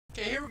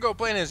here we go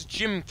playing as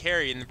Jim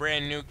Carrey in the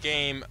brand new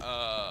game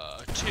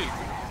 2.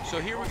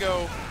 So here we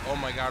go. Oh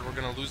my god, we're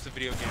gonna lose the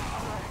video game.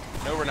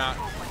 No, we're not.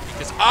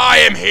 Because I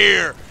am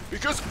here!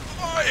 Because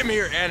I am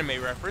here!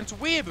 Anime reference,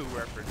 weeaboo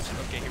reference.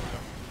 Okay, here we go.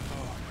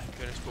 Oh my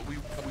goodness, but we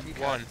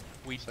won.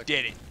 We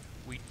did it.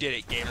 We did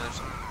it, gamers.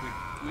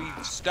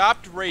 We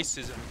stopped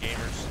racism,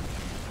 gamers.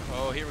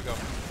 Oh, here we go.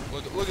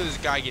 Look at this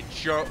guy get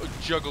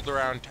juggled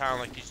around town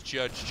like he's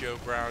Judge Joe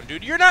Brown.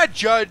 Dude, you're not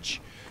Judge.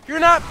 You're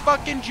not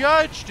fucking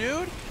Judge,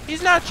 dude.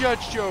 He's not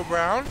Judge Joe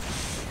Brown.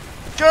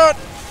 God.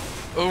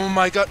 Oh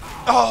my god.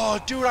 Oh,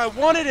 dude, I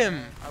wanted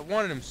him. I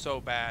wanted him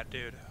so bad,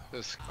 dude.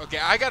 Okay,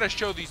 I gotta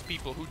show these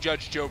people who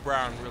Judge Joe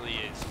Brown really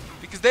is.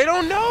 Because they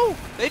don't know.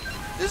 This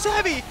is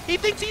heavy. He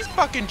thinks he's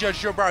fucking Judge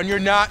Joe Brown. You're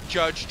not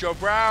Judge Joe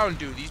Brown,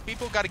 dude. These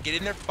people gotta get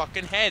in their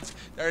fucking heads.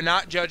 They're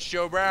not Judge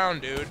Joe Brown,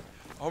 dude.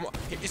 Oh my,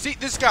 you see,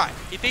 this guy,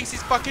 he thinks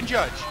he's fucking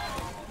Judge.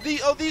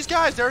 These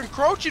guys, they're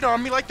encroaching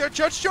on me like they're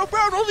Judge Joe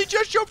Brown. Only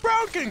Judge Joe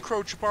Brown can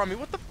encroach upon me.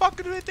 What the fuck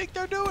do they think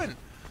they're doing?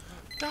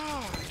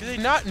 God, do they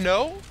not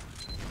know?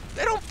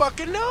 They don't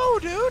fucking know,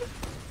 dude.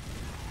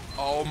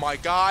 Oh my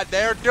god,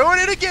 they're doing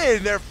it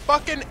again. They're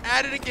fucking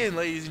at it again,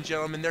 ladies and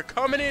gentlemen. They're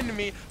coming into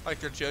me like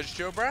they're Judge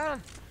Joe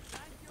Brown.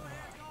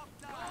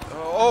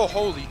 Oh,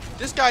 holy.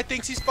 This guy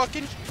thinks he's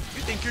fucking...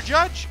 You think you're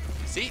Judge.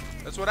 See,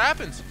 that's what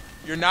happens.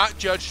 You're not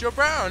Judge Joe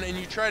Brown, and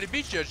you try to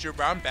beat Judge Joe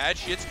Brown, bad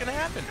shit's gonna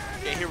happen.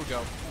 Okay, here we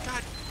go.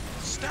 God,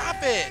 stop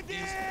it!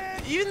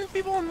 Even the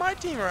people on my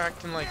team are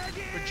acting like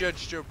we're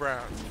Judge Joe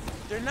Brown.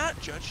 They're not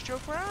Judge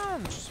Joe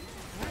Brown.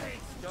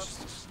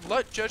 Just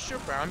let Judge Joe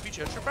Brown be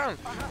Judge Joe Brown.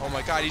 Oh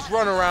my god, he's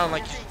running around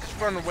like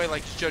he's running away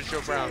like he's Judge Joe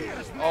Brown.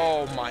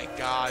 Oh my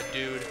god,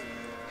 dude.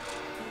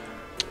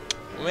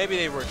 Well, maybe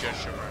they were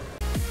Judge Joe Brown.